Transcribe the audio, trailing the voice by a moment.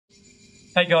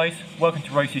Hey guys, welcome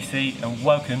to road.cc and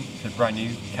welcome to the brand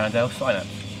new Cannondale Synapse.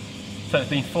 So it's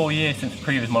been 4 years since the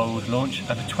previous model was launched,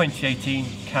 and for 2018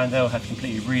 Cannondale has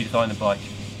completely redesigned the bike.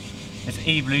 It's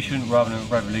evolution rather than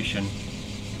revolution,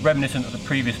 reminiscent of the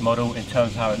previous model in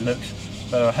terms of how it looks,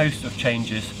 but there are a host of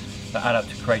changes that add up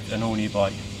to create an all-new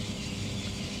bike.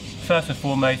 First and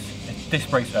foremost, it's disc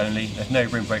brakes only. There's no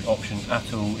rim brake option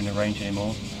at all in the range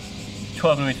anymore.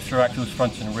 12mm through axles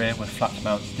front and rear with flat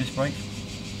mount disc brakes.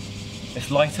 It's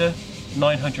lighter,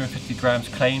 950 grams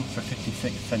claimed for a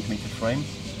 56cm frame.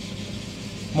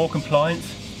 More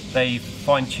compliance, they've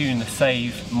fine-tuned the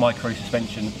SAVE micro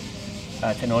suspension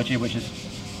technology, which is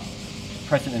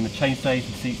present in the chainstays,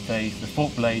 the seat stays, the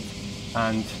fork blades,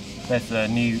 and there's a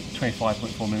new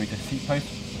 25.4mm seat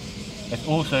post. There's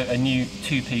also a new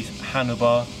two-piece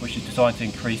handlebar, which is designed to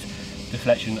increase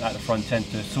deflection at the front end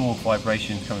to absorb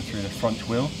vibrations coming through the front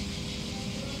wheel.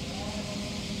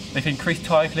 They've increased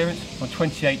tyre clearance from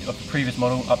 28 of the previous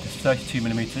model up to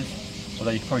 32mm,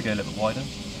 although you can probably go a little bit wider.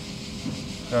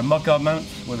 There are mudguard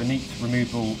mounts with a neat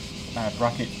removable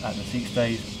bracket at the seat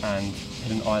stays and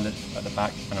hidden eyelets at the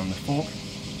back and on the fork.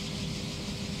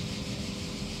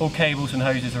 All cables and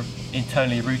hoses are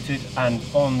internally routed, and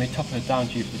on the top of the down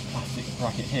tube is this plastic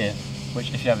bracket here,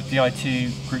 which if you have a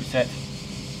Di2 group set,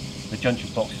 the junction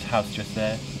box is housed just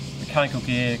there. Mechanical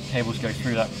gear cables go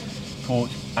through that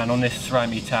port, and on this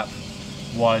ceramic tap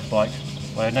wired bike,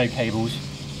 well, there are no cables,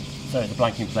 so it's a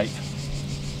blanking plate.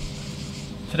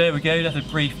 So there we go, that's a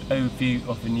brief overview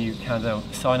of the new Cannondale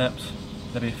Synapse.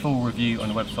 There'll be a full review on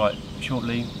the website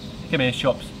shortly. Get me in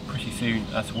shops pretty soon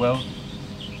as well.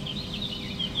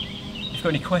 If you've got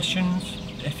any questions,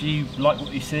 if you like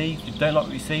what you see, if you don't like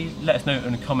what you see, let us know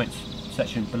in the comments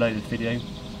section below this video.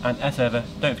 And as ever,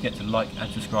 don't forget to like and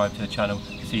subscribe to the channel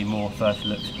to see more first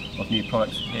looks of new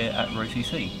products here at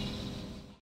road.cc.